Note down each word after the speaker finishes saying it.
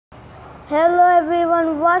Hello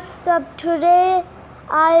everyone, what's up? Today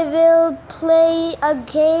I will play a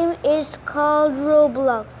game. It's called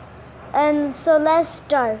Roblox. And so let's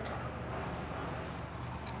start.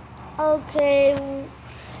 Okay,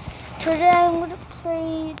 today I'm going to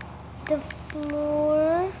play the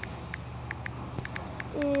floor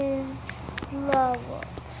is lava.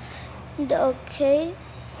 Okay.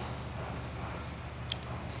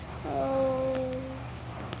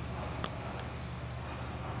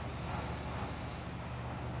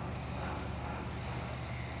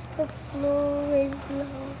 The floor is lava.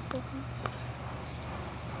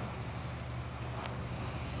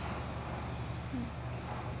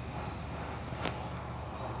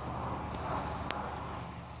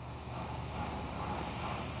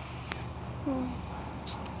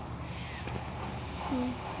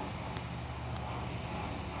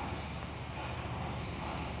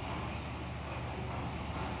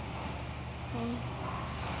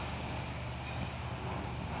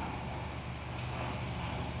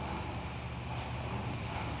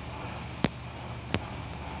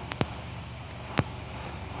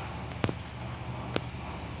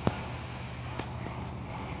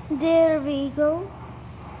 There we go.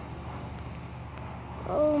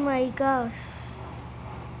 Oh my gosh.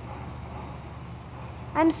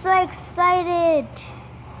 I'm so excited.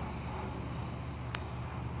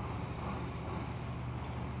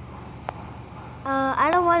 I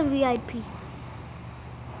don't want VIP.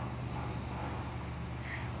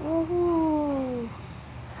 Woohoo.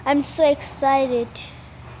 I'm so excited.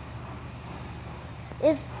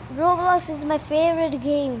 Roblox is my favorite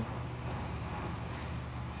game.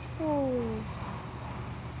 Ooh.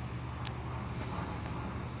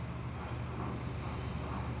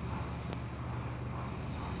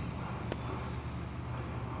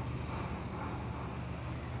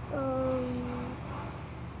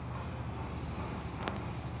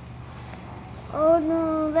 Oh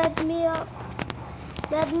no, let me up.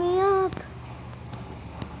 Let me up.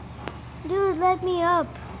 Dude, let me up.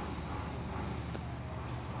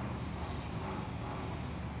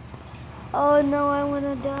 Oh no, I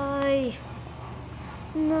wanna die.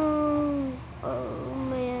 No. Oh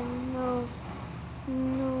man, no.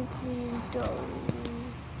 No, please don't.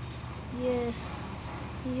 Yes.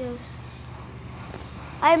 Yes.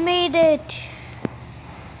 I made it.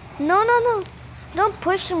 No, no, no. Don't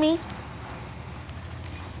push me.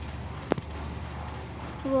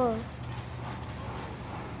 Whoa.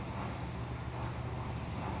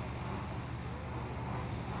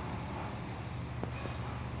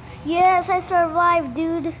 Yes, I survived,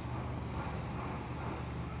 dude.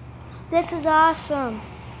 This is awesome.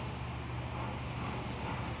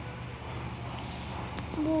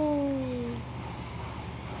 Whoa.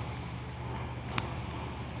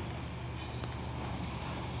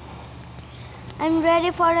 I'm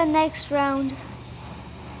ready for the next round.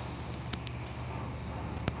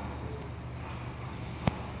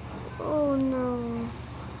 Oh no.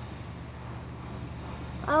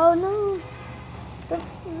 Oh no. The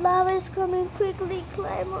lava is coming quickly.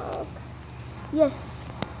 Climb up. Yes.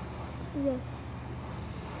 Yes.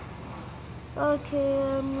 Okay,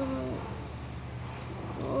 I'm gonna.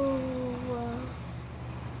 Oh wow.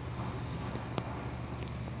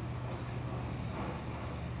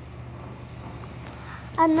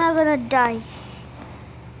 I'm not gonna die.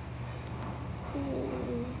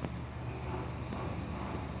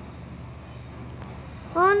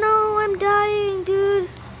 Oh no, I'm dying, dude.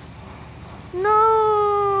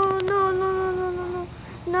 No, no, no, no, no, no, no.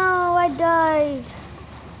 No, I died.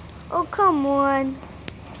 Oh, come on.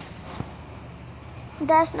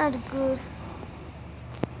 That's not good.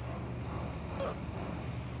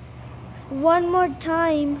 One more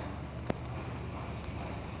time.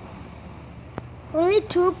 Only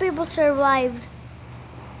 2 people survived.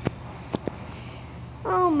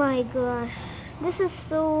 Oh my gosh. This is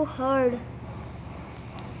so hard.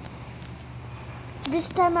 This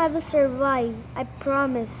time I will survive. I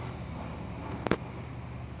promise.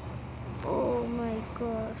 Oh my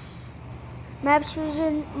gosh. Map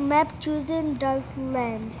chosen dark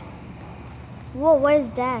land. Whoa, what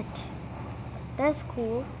is that? That's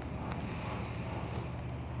cool.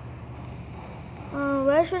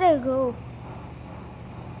 Where should I go?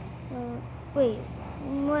 Wait,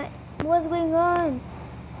 what's going on?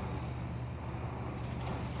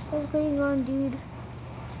 What's going on, dude?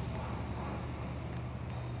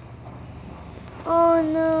 Oh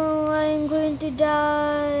no, I'm going to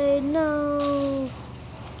die. No.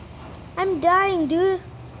 I'm dying, dude.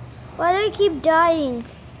 Why do I keep dying?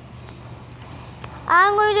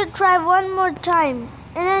 I'm going to try one more time.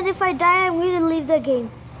 And then if I die, I'm going to leave the game.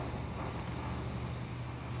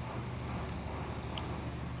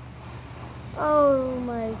 Oh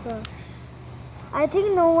my gosh. I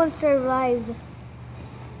think no one survived.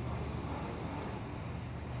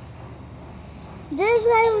 This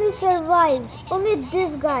guy only survived. Only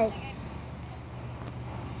this guy.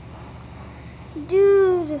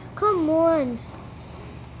 Dude, come on.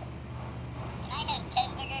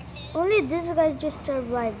 Only this guy just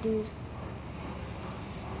survived, dude.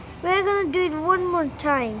 We're gonna do it one more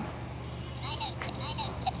time.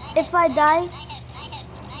 If I die,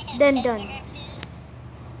 then done.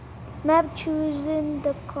 Map choosing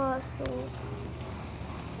the castle.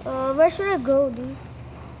 Where should I go, dude?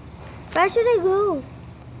 Where should I go?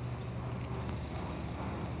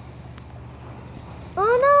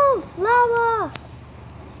 Oh no, lava!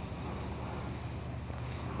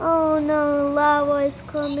 Oh no, lava is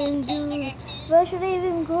coming, dude. Where should I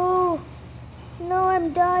even go? No,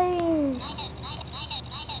 I'm dying.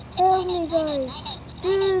 Help me, guys.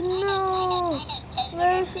 Dude, no.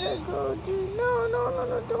 Where should I go, dude? No,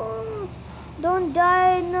 don't. Don't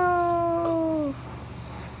die, no.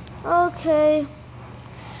 Okay.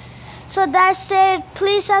 So that's it.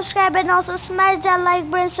 Please subscribe and also smash that like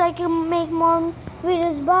button so I can make more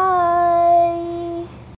videos. Bye.